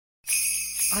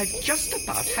I've just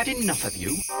about had enough of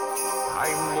you.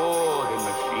 I'm more than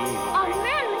machine. A man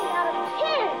made out of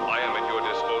tin. I am at your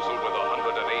disposal with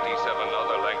 187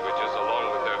 other languages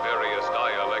along with their various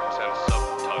dialects and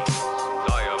subtongues.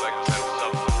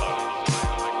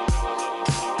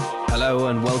 Hello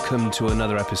and welcome to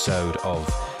another episode of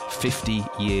 50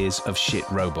 Years of Shit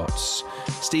Robots.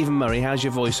 Stephen Murray, how's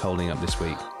your voice holding up this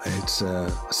week? It's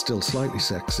still slightly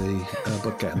sexy,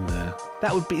 but getting there.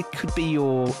 Could be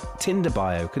your Tinder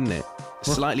bio, couldn't it?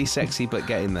 Slightly sexy, but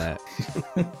getting there.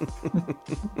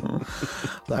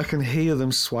 I can hear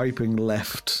them swiping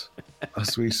left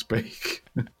as we speak.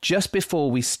 Just before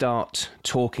we start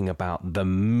talking about the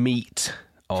meat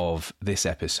of this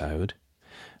episode,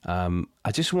 I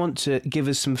just want to give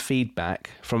us some feedback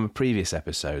from a previous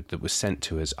episode that was sent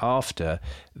to us after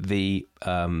the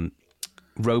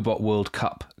Robot World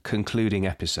Cup concluding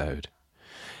episode.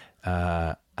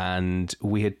 And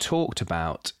we had talked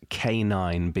about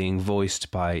K9 being voiced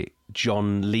by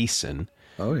John Leeson.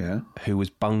 Oh, yeah. Who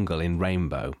was Bungle in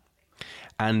Rainbow.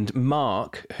 And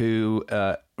Mark, who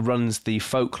runs the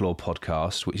Folklore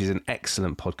podcast, which is an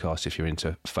excellent podcast if you're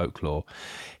into folklore,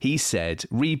 he said,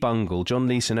 re-Bungle, John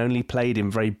Leeson only played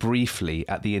him very briefly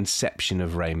at the inception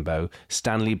of Rainbow.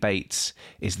 Stanley Bates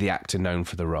is the actor known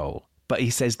for the role. But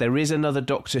he says there is another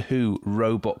Doctor Who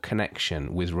robot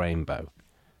connection with Rainbow.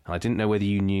 And I didn't know whether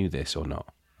you knew this or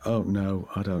not. Oh, no,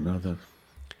 I don't know that.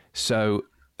 So,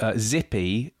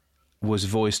 Zippy was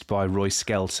voiced by Roy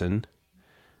Skelton,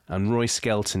 and Roy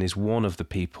Skelton is one of the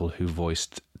people who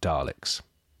voiced Daleks.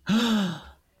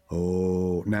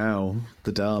 Oh, now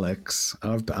the Daleks.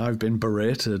 I've been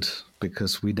berated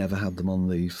because we never had them on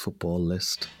the football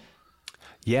list.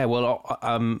 Yeah, well,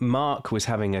 Mark was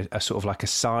having a sort of like a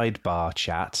sidebar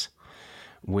chat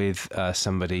with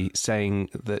somebody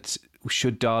saying that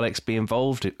should Daleks be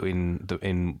involved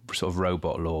in sort of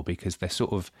robot lore, because they're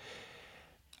sort of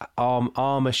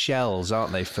armor shells,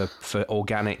 aren't they, for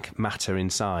organic matter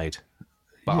inside?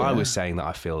 But yeah. I was saying that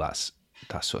I feel that's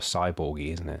sort of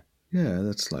cyborgy, isn't it? Yeah,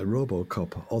 that's like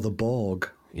RoboCop or the Borg.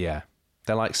 Yeah,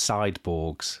 they're like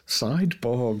cyborgs.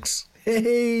 Cyborgs.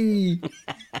 Hey!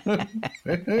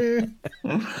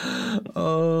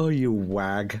 Oh, you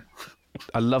wag.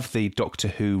 I love the Doctor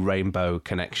Who Rainbow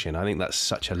connection. I think that's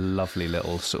such a lovely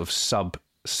little sort of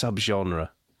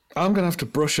sub-genre. I'm going to have to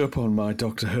brush up on my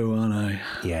Doctor Who, aren't I?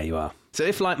 Yeah, you are. So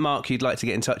if, like Mark, you'd like to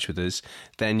get in touch with us,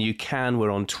 then you can.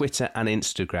 We're on Twitter and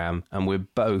Instagram, and we're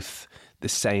both the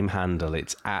same handle.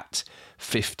 It's at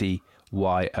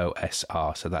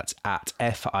 50YOSR. So that's at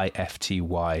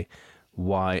FIFTYYOSR.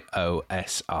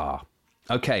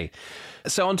 Okay,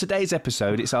 so on today's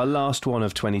episode, it's our last one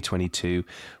of 2022.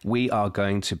 We are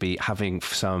going to be having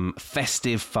some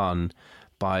festive fun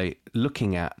by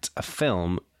looking at a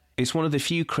film. It's one of the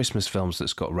few Christmas films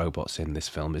that's got robots in, this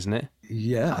film, isn't it?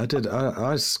 Yeah, I did.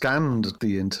 I scanned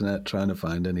the internet trying to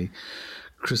find any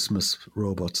Christmas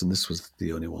robots, and this was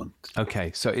the only one.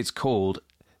 Okay, so it's called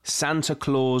Santa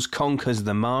Claus Conquers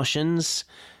the Martians.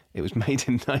 It was made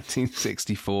in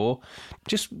 1964.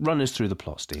 Just run us through the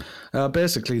plot, Steve.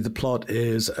 Basically, the plot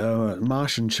is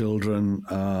Martian children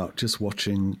are just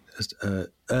watching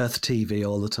Earth TV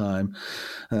all the time,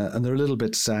 and they're a little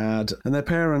bit sad. And their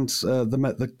parents,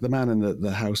 the man in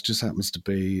the house just happens to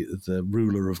be the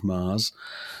ruler of Mars,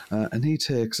 and he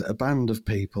takes a band of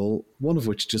people, one of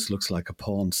which just looks like a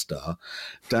porn star,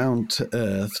 down to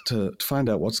Earth to find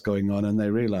out what's going on. And they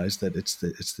realise that it's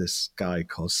this guy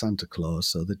called Santa Claus,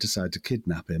 so they decide to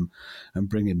kidnap him and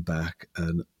bring him back.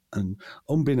 And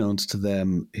unbeknownst to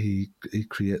them, he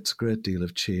creates a great deal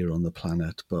of cheer on the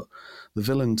planet. But the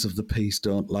villains of the piece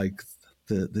don't like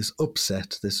this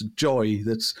upset, this joy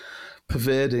that's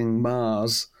pervading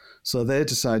Mars. So they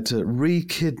decide to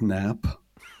re-kidnap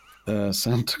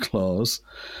Santa Claus.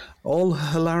 All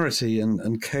hilarity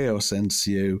and chaos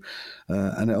ensue,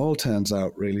 and it all turns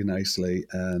out really nicely.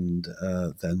 And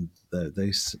then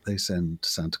they send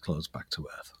Santa Claus back to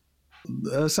Earth.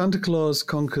 Santa Claus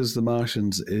Conquers the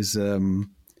Martians is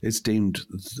deemed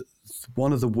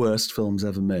one of the worst films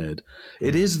ever made.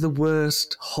 It is the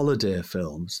worst holiday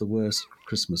film. It's the worst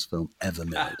Christmas film ever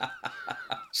made.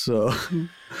 So,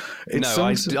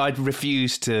 I'd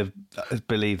refuse to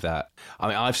believe that. I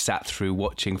mean, I've sat through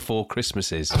watching 4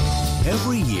 Christmases.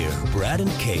 Every year, Brad and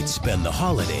Kate spend the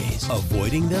holidays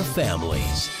avoiding their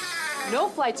families. No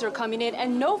flights are coming in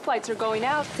and no flights are going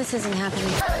out. This isn't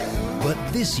happening. But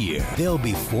this year, they'll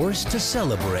be forced to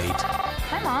celebrate.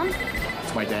 Hi, Mom.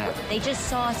 It's my dad. They just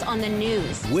saw us on the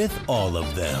news. With all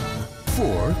of them.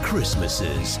 4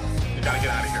 Christmases. You gotta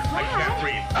get out of here. I can't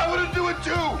breathe. I want to do it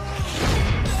too.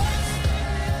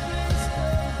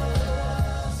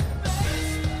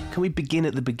 Can we begin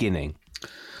at the beginning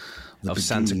of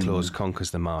Santa Claus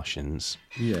Conquers the Martians?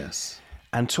 Yes.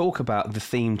 And talk about the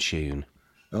theme tune.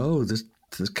 Oh, the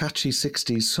catchy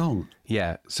 60s song.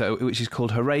 Yeah, so which is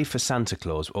called Hooray for Santa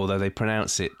Claus, although they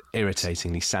pronounce it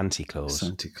irritatingly Santy Claus.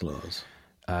 Santa Claus.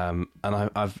 And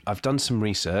I've done some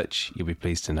research, you'll be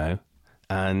pleased to know,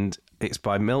 and it's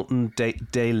by Milton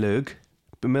de Lug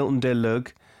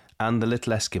and the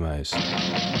Little Eskimos.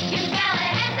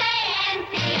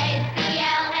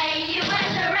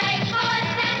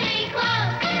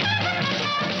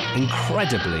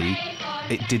 Incredibly,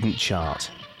 it didn't chart.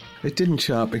 It didn't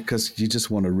chart because you just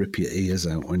want to rip your ears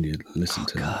out when you listen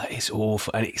to God, it's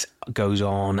awful, and it goes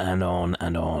on and on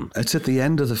and on. It's at the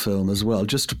end of the film as well,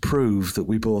 just to prove that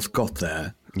we both got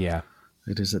there. Yeah.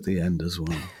 It is at the end as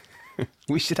well.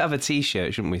 We should have a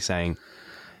T-shirt, shouldn't we, saying,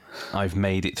 I've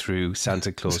made it through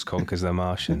Santa Claus Conquers the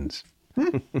Martians.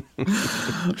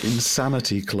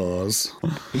 Insanity Claus.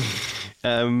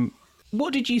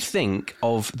 What did you think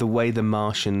of the way the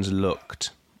Martians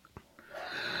looked?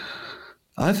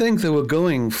 I think they were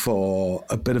going for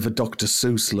a bit of a Dr.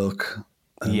 Seuss look.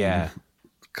 Yeah.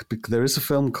 There is a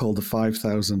film called The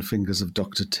 5,000 Fingers of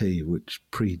Dr. T, which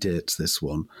predates this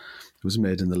one. It was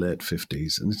made in the late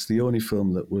 50s, and it's the only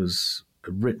film that was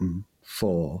written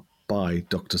by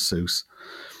Dr. Seuss.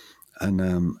 And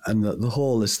the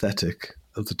whole aesthetic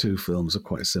of the two films are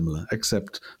quite similar,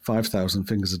 except 5,000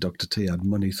 Fingers of Dr. T had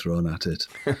money thrown at it.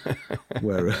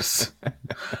 Whereas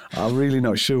I'm really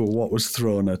not sure what was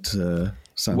thrown at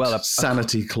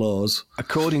Sanity Claus.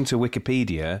 According to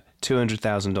Wikipedia,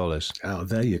 $200,000. Oh,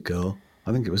 there you go.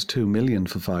 I think it was $2 million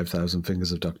for 5,000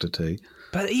 Fingers of Dr. T.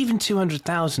 But even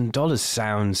 $200,000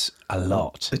 sounds a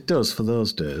lot. It does for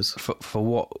those days. For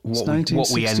what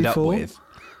we end up with.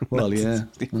 Well, yeah,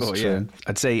 that's true.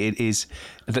 I'd say it is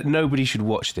that nobody should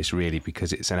watch this really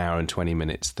because it's an hour and 20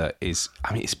 minutes that is,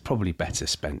 I mean, it's probably better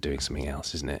spent doing something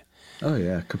else, isn't it? Oh,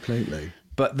 yeah, completely.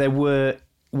 But there were,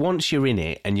 once you're in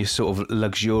it and you're sort of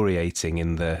luxuriating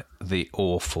in the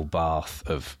awful bath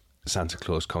of Santa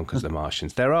Claus Conquers the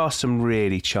Martians, there are some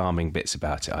really charming bits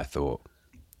about it, I thought.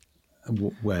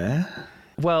 Where?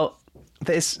 Well,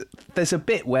 there's a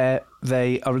bit where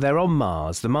they're on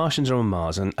Mars. The Martians are on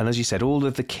Mars, and as you said, all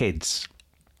of the kids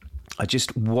are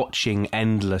just watching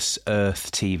endless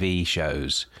Earth TV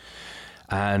shows,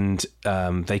 and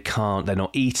they're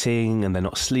not eating and they're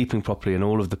not sleeping properly, and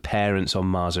all of the parents on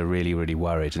Mars are really, really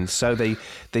worried, and so they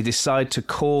decide to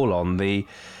call on the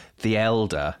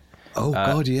elder. Oh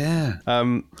God, yeah.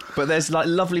 But there's like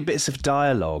lovely bits of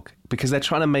dialogue because they're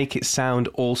trying to make it sound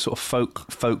all sort of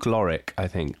folkloric, I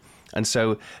think. And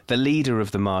so the leader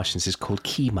of the Martians is called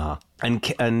Kima. And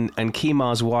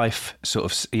Kima's wife sort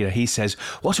of, he says,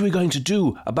 "What are we going to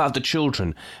do about the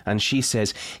children?" And she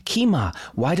says, "Kima,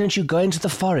 why don't you go into the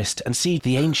forest and see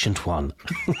the Ancient One?"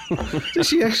 Did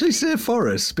she actually say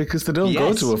forest? Because they don't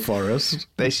go to a forest.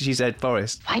 She said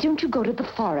forest. Why don't you go to the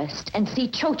forest and see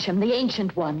Chochim, the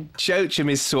Ancient One?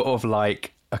 Chochim is sort of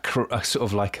like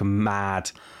a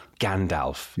mad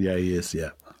Gandalf. Yeah, he is,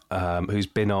 yeah. Who's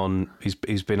been on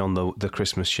the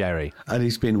Christmas sherry, and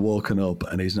he's been woken up,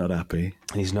 and he's not happy.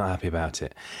 And he's not happy about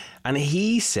it, and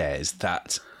he says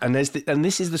that, and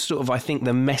this is the sort of, I think,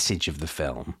 the message of the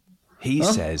film. He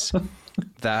says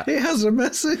that he has a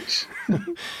message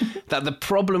that the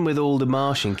problem with all the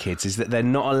Martian kids is that they're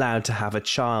not allowed to have a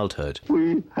childhood.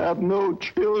 We have no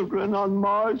children on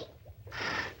Mars.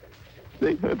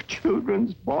 They have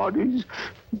children's bodies,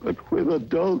 but with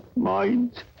adult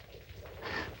minds.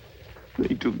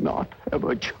 They do not have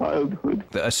a childhood.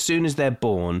 That as soon as they're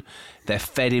born, they're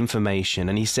fed information,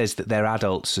 and he says that they're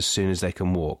adults as soon as they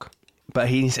can walk. But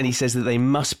he says that they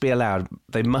must be allowed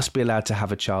to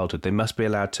have a childhood. They must be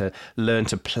allowed to learn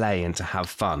to play and to have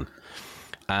fun.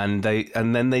 And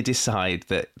then they decide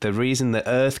that the reason that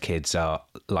Earth kids are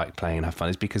like playing and have fun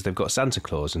is because they've got Santa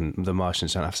Claus, and the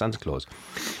Martians don't have Santa Claus.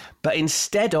 But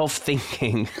instead of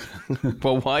thinking,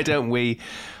 well, why don't we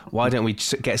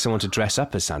get someone to dress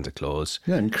up as Santa Claus?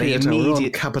 Yeah, and create our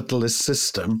own capitalist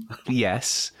system.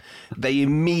 Yes. They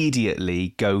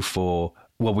immediately go for,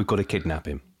 well, we've got to kidnap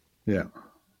him. Yeah.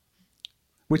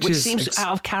 Which seems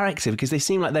out of character because they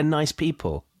seem like they're nice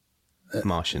people,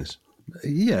 Martians.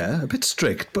 Yeah, a bit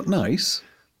strict, but nice.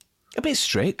 A bit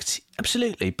strict,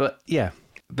 absolutely, but yeah.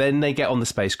 Then they get on the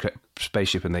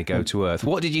spaceship and they go to Earth.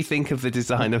 What did you think of the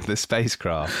design of the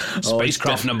spacecraft?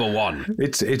 Spacecraft number 1.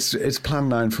 It's Plan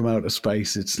 9 from outer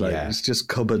space. It's like it's just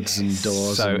cupboards and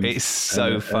doors. So it's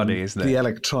so funny, isn't it? The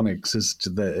electronics is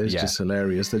just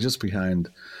hilarious. They're just behind.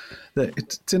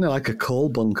 It's in like a coal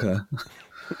bunker.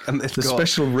 And the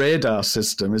special radar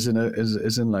system is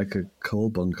in like a coal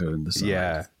bunker in the side.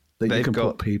 Yeah. that you can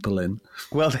put people in.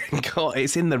 Well,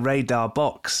 it's in the radar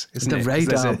box, isn't it? The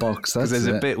radar box, that's There's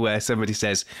it. a bit where somebody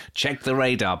says, check the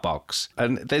radar box.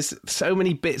 And there's so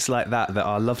many bits like that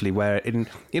are lovely, where,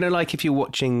 like if you're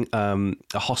watching a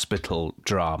hospital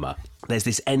drama, there's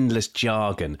this endless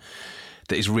jargon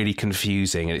that is really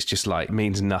confusing and it's just like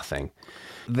means nothing.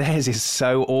 Theirs is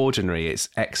so ordinary, it's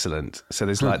excellent. So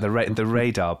there's like the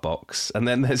radar box, and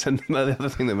then there's another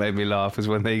thing that made me laugh was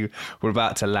when they were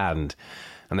about to land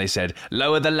and they said,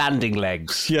 lower the landing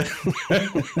legs. Yeah.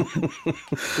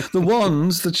 The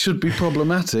ones that should be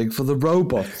problematic for the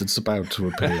robot that's about to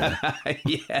appear.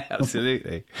 Yeah,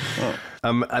 absolutely.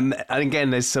 And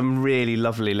again, there's some really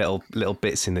lovely little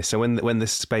bits in this. So when the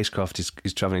spacecraft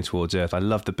is travelling towards Earth, I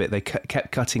love the bit they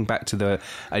kept cutting back to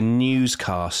a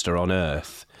newscaster on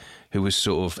Earth who was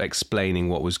sort of explaining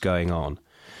what was going on.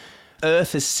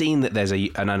 Earth has seen that there's an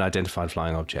unidentified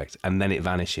flying object, and then it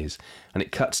vanishes. And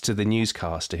it cuts to the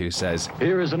newscaster who says,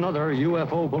 here is another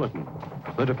UFO bulletin.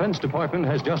 The Defense Department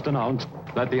has just announced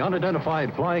that the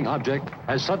unidentified flying object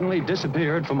has suddenly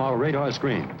disappeared from our radar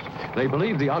screens. They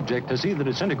believe the object has either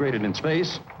disintegrated in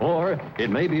space, or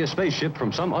it may be a spaceship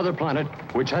from some other planet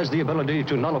which has the ability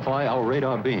to nullify our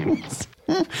radar beams.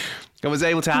 I was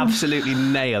able to absolutely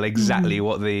nail exactly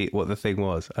what the thing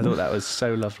was. I thought that was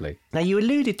so lovely. Now, you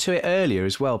alluded to it earlier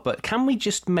as well, but can we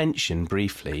just mention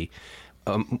briefly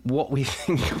what we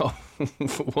think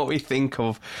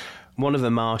of one of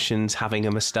the Martians having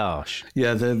a moustache?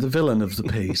 Yeah, the villain of the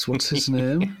piece. What's his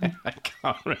name? I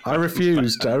can't remember.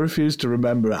 I refuse to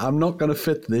remember it. I'm not going to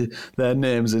fit their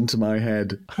names into my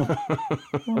head.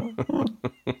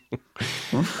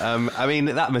 I mean,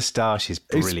 that moustache is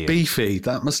brilliant. It's beefy.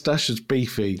 That moustache is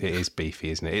beefy. It is beefy,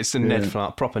 isn't it? It's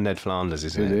a proper Ned Flanders,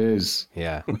 isn't it? It is.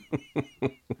 Yeah.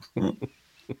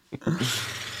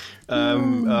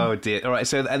 Oh dear. All right.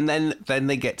 So and then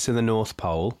they get to the North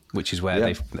Pole, which is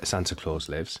where Santa Claus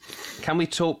lives. Can we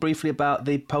talk briefly about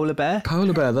the polar bear?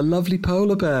 Polar bear, the lovely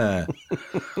polar bear.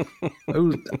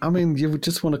 Oh, I mean, you would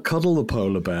just want to cuddle the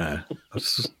polar bear.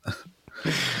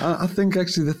 I think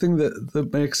actually the thing that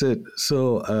makes it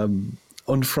so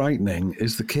unfrightening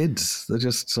is the kids. They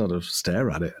just sort of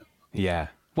stare at it. Yeah.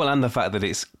 Well, and the fact that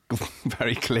it's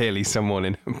very clearly someone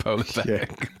in a polar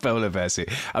bear suit.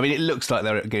 I mean, it looks like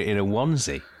they're in a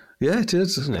onesie. Yeah, it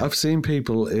is. Isn't it? I've seen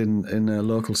people in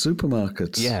local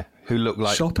supermarkets. Yeah, who look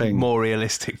like shopping. More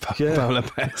realistic polar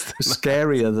bears.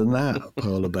 Scarier than that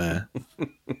polar bear.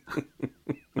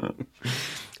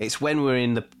 It's when we're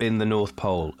in the North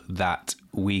Pole that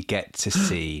we get to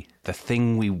see the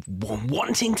thing we were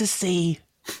wanting to see,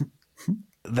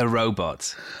 the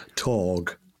robot.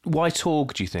 Torg. Why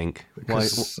Torg, do you think?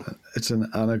 Because it's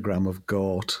an anagram of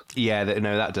Gort. Yeah,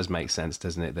 that does make sense,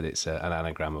 doesn't it? That it's an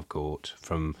anagram of Gort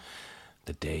from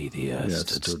the day the Earth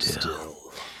stood still.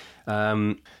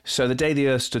 So the day the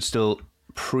Earth stood still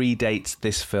predates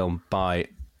this film by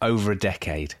over a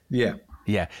decade. Yeah.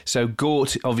 Yeah, so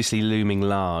Gort obviously looming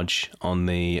large in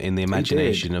the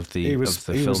imagination of the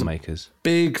filmmakers. Was a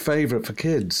big favourite for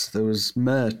kids. There was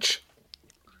merch.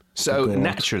 So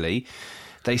naturally,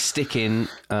 they stick in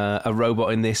a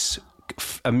robot in this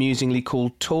amusingly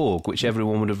called Torg, which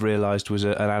everyone would have realised was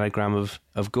an anagram of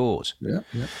Gort. Yeah,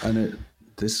 and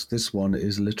this one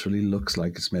literally looks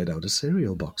like it's made out of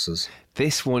cereal boxes.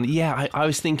 This one, yeah, I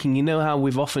was thinking, you know how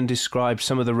we've often described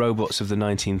some of the robots of the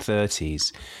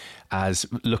 1930s as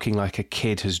looking like a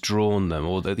kid has drawn them,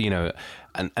 or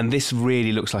and this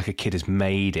really looks like a kid has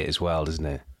made it as well, doesn't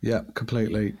it? Yeah,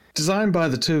 completely. Designed by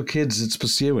the two kids it's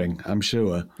pursuing, I'm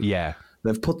sure. Yeah.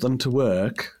 They've put them to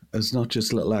work as not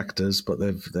just little actors, but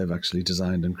they've actually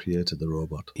designed and created the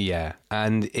robot. Yeah,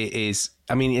 and it is,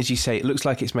 I mean, as you say, it looks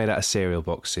like it's made out of cereal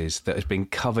boxes that has been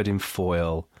covered in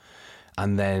foil,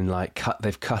 and then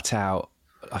they've cut out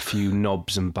a few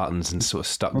knobs and buttons and sort of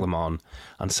stuck them on,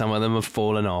 and some of them have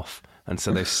fallen off, and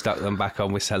so they've stuck them back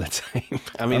on with sellotape.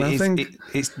 I mean,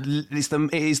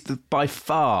 it is by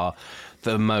far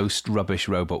the most rubbish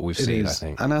robot we've seen, I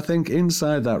think. And I think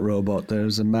inside that robot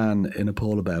there's a man in a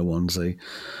polar bear onesie,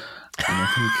 and I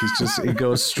think he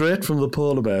goes straight from the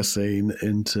polar bear scene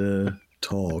into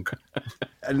Torg.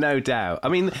 No doubt. I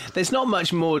mean, there's not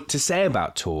much more to say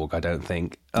about Torg, I don't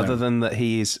think, other than that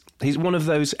he's one of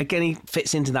those, again, he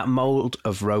fits into that mould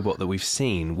of robot that we've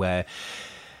seen where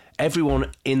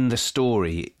everyone in the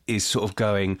story is sort of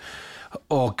going,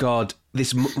 oh God,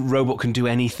 this robot can do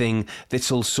anything,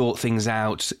 this'll sort things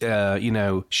out,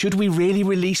 should we really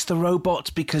release the robot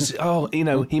because,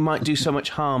 he might do so much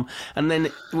harm. And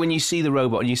then when you see the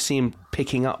robot and you see him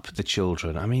picking up the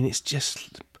children, I mean, it's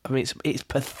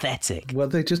pathetic. Well,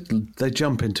 they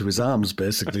jump into his arms,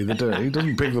 basically. They do. He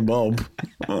doesn't pick them up.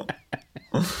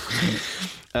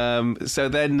 So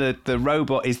then the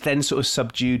robot is then sort of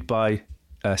subdued by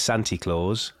Santa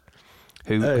Claus,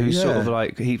 who sort of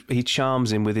like he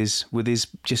charms him with his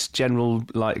just general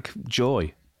like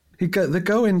joy. They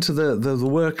go into the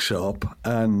workshop,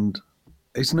 and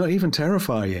it's not even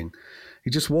terrifying. He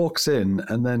just walks in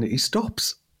and then he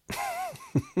stops.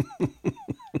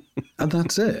 And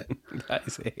that's it. That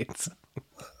is it.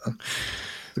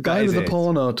 The guy with the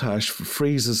porno tash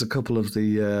freezes a couple of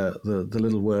the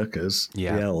little workers, the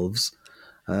elves,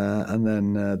 and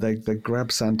then they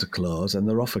grab Santa Claus and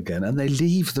they're off again, and they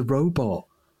leave the robot.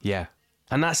 Yeah,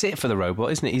 and that's it for the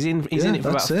robot, isn't it? He's in it for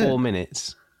about 4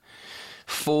 minutes.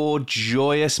 4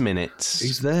 joyous minutes.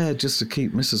 He's there just to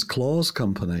keep Mrs. Claus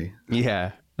company.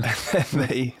 Yeah.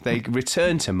 they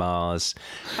return to Mars,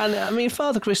 and I mean,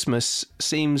 Father Christmas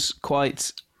seems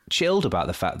quite chilled about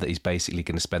the fact that he's basically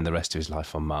going to spend the rest of his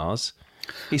life on Mars.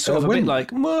 He's sort of a bit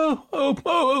like,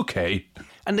 okay.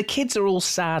 And the kids are all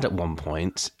sad at one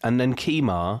point, and then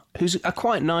Kemar, who's he's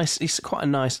quite a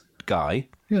nice guy.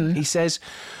 Yeah. He says,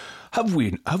 Have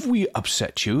we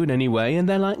upset you in any way? And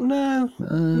they're like, no,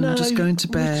 just going to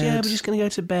bed. We're just going to go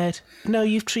to bed. No,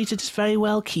 you've treated us very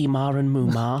well, Kemar and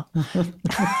Mumar.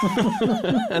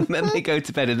 And then they go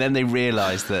to bed, and then they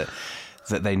realise that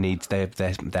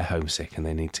they're homesick and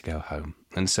they need to go home.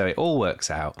 And so it all works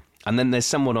out. And then there's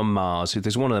someone on Mars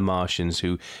there's one of the Martians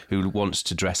who wants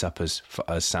to dress up as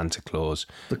Santa Claus.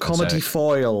 The comedy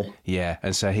foil. Yeah,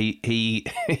 and so he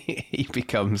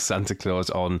becomes Santa Claus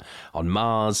on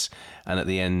Mars, and at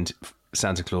the end,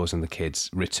 Santa Claus and the kids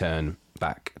return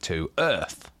back to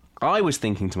Earth. I was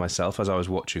thinking to myself as I was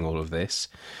watching all of this,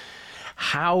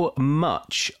 how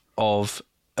much of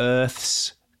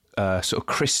Earth's sort of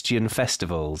Christian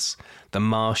festivals the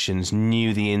Martians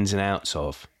knew the ins and outs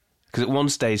of. Because at one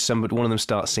stage, one of them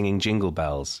starts singing Jingle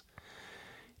Bells.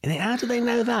 And how do they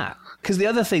know that? Because the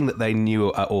other thing that they knew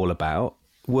all about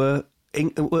were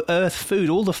Earth food.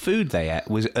 All the food they ate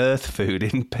was Earth food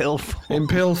in pill form. In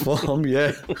pill form,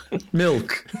 yeah.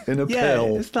 Milk in a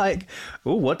pill. It's like,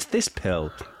 oh, what's this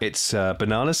pill? It's a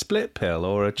banana split pill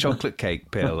or a chocolate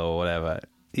cake pill or whatever.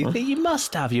 You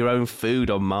must have your own food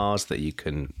on Mars that you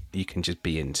can just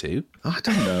be into. I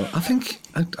don't know.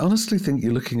 I honestly think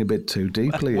you're looking a bit too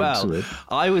deeply into it.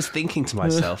 I was thinking to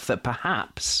myself that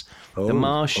perhaps the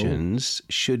Martians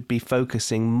should be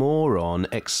focusing more on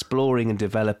exploring and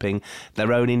developing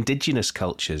their own indigenous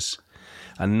cultures,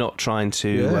 and not trying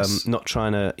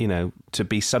to to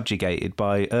be subjugated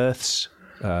by Earth's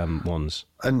ones.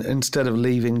 And instead of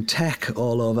leaving tech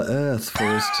all over Earth for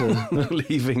us to...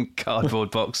 leaving cardboard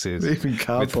boxes. Leaving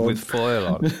cardboard. With foil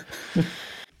on.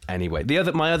 Anyway,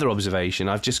 my other observation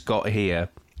I've just got here,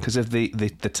 because of the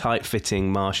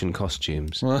tight-fitting Martian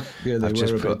costumes. Well, yeah, they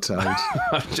were a bit tight.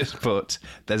 I've just put,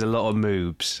 there's a lot of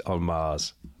moobs on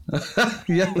Mars.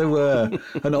 Yeah, there were.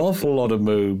 An awful lot of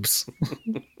moobs.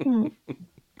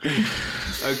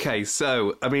 Okay,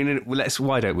 so, I mean,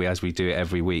 why don't we, as we do it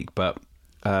every week, but...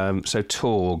 so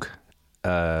Torg,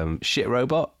 shit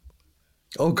robot?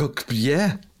 Oh, God,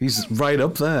 yeah. He's right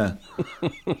up there.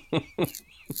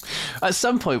 At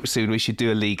some point soon we should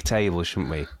do a league table,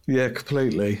 shouldn't we? Yeah,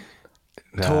 completely.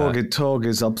 Torg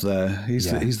is up there. He's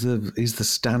the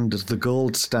standard, the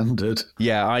gold standard.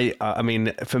 Yeah, I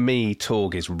mean, for me,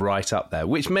 Torg is right up there,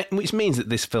 which means that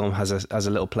this film has a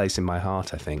little place in my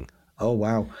heart, I think. Oh,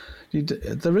 wow.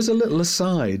 There is a little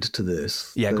aside to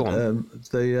this. Yeah, go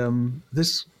on.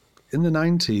 This in the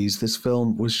 90s, this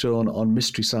film was shown on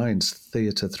Mystery Science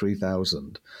Theatre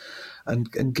 3000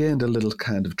 and gained a little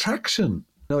kind of traction.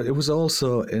 No, it was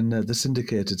also in the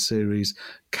syndicated series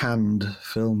Cannes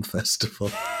Film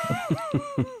Festival.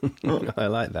 I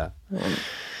like that.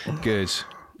 Good.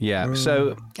 Yeah.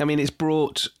 So, I mean, it's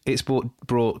brought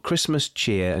Christmas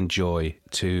cheer and joy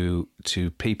to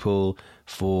people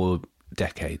for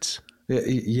decades.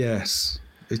 Yes,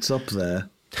 it's up there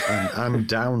and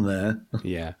down there.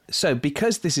 Yeah. So,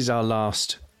 because this is our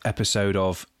last episode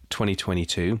of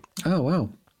 2022. Oh, wow.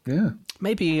 Yeah.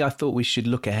 Maybe I thought we should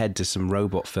look ahead to some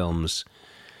robot films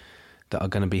that are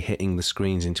going to be hitting the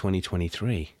screens in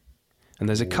 2023. And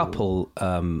there's a couple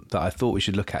that I thought we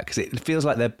should look at, because it feels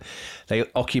like they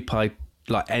occupy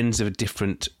like ends of a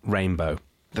different rainbow.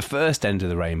 The first end of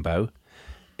the rainbow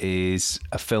is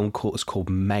a film called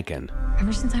Megan.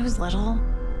 Ever since I was little,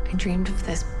 I dreamed of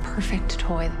this perfect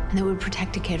toy that would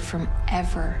protect a kid from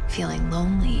ever feeling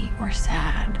lonely or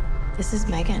sad. This is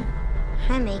Megan.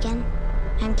 Hi, Megan.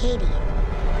 I'm Katie.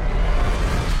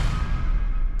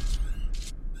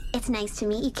 It's nice to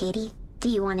meet you, Katie. Do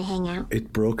you want to hang out?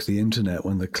 It broke the internet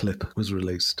when the clip was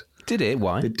released. Did it?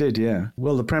 Why? It did, yeah.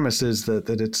 Well, the premise is that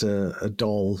it's a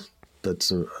doll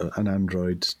that's an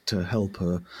android to help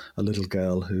a little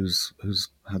girl who's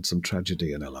had some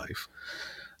tragedy in her life.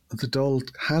 The doll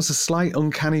has a slight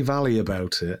uncanny valley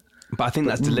about it. But I think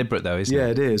that's deliberate, though, isn't it? Yeah,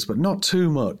 it is, but not too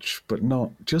much. But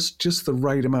not just the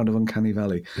right amount of uncanny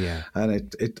valley. Yeah,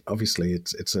 and it obviously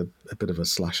it's a bit of a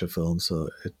slasher film, so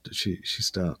she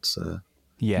starts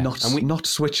not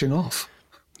switching off.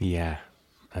 Yeah,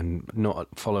 and not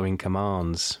following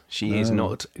commands. She is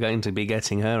not going to be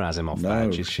getting her Asimov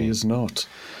badge. No, she is not.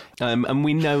 And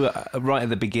we know right at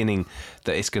the beginning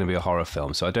that it's going to be a horror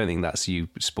film, so I don't think that's you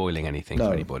spoiling anything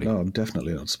for anybody. No, I'm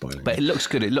definitely not spoiling But it looks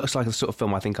good. It looks like the sort of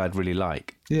film I think I'd really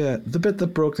like. Yeah, the bit that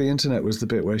broke the internet was the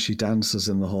bit where she dances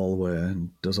in the hallway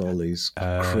and does all these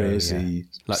crazy...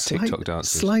 Like TikTok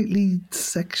dances. Slightly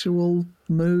sexual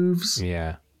moves.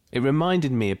 Yeah. It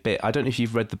reminded me a bit... I don't know if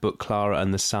you've read the book Clara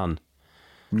and the Sun.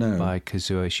 No. By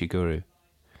Kazuo Ishiguro,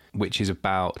 which is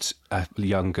about a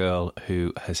young girl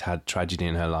who has had tragedy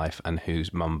in her life and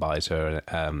whose mum buys her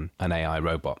an AI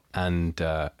robot. And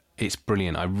it's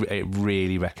brilliant. I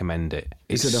really recommend it.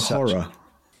 Is it a horror?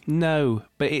 No,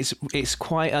 but it's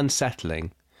quite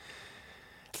unsettling.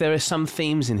 There are some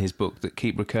themes in his book that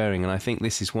keep recurring, and I think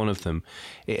this is one of them.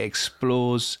 It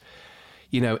explores,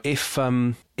 if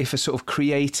a sort of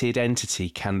created entity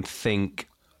can think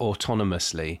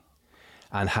autonomously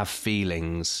and have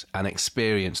feelings and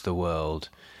experience the world,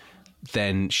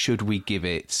 then should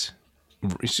it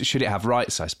have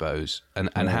rights, I suppose, and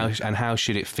how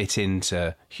should it fit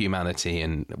into humanity,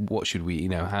 and what should we,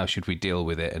 how should we deal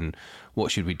with it, and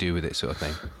what should we do with it, sort of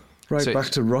thing. Right, back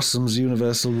to Rossum's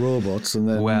Universal Robots, and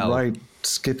then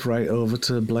skip right over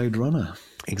to Blade Runner.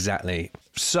 Exactly.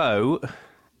 So,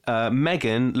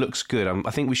 Megan looks good.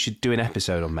 I think we should do an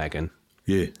episode on Megan.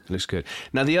 Yeah. Looks good.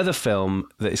 Now, the other film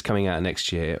that is coming out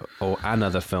next year, or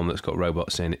another film that's got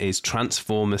robots in, is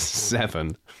Transformers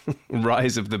 7,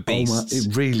 Rise of the Beasts. Oh,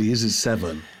 it really is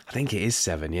 7. I think it is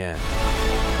 7, yeah.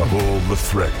 Of all the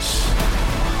threats,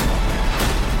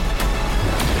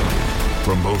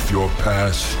 from both your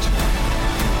past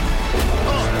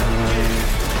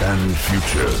and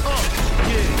future,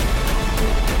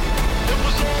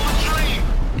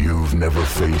 you've never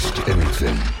faced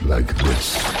anything like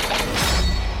this.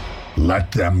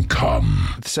 Let them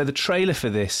come. So the trailer for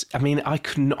this, I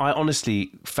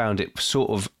honestly found it sort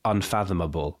of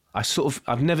unfathomable.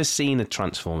 I've never seen a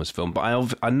Transformers film, but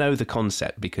I know the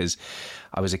concept because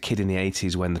I was a kid in the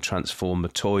 80s when the Transformer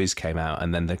toys came out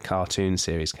and then the cartoon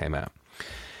series came out.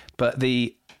 But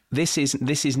this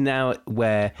is now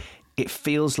where it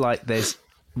feels like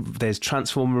there's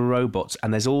Transformer robots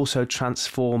and there's also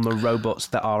Transformer robots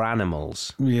that are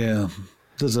animals. Yeah,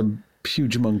 there's a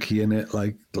huge monkey in it,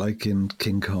 like in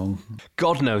King Kong.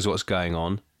 God knows what's going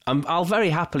on. I'll very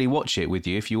happily watch it with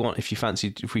you if you want. If you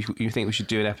fancy, you think we should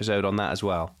do an episode on that as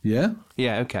well. Yeah.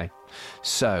 Yeah. Okay.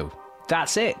 So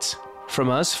that's it from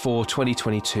us for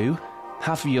 2022.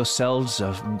 Have yourselves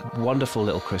a wonderful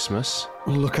little Christmas.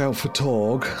 Look out for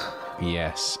Torg.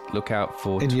 Yes. Look out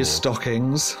for in your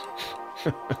stockings.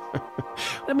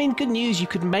 I mean, good news, you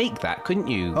could make that, couldn't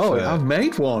you? I've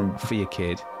made one. For your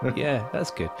kid. Yeah, that's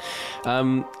good.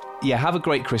 Have a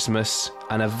great Christmas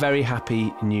and a very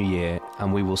happy New Year.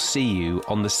 And we will see you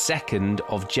on the 2nd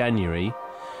of January,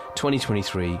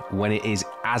 2023, when it is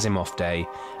Asimov Day.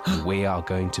 And we are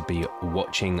going to be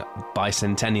watching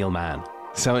Bicentennial Man.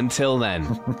 So until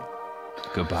then,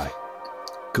 goodbye.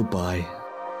 Goodbye.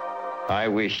 I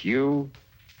wish you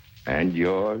and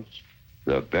yours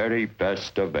the very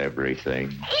best of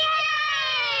everything.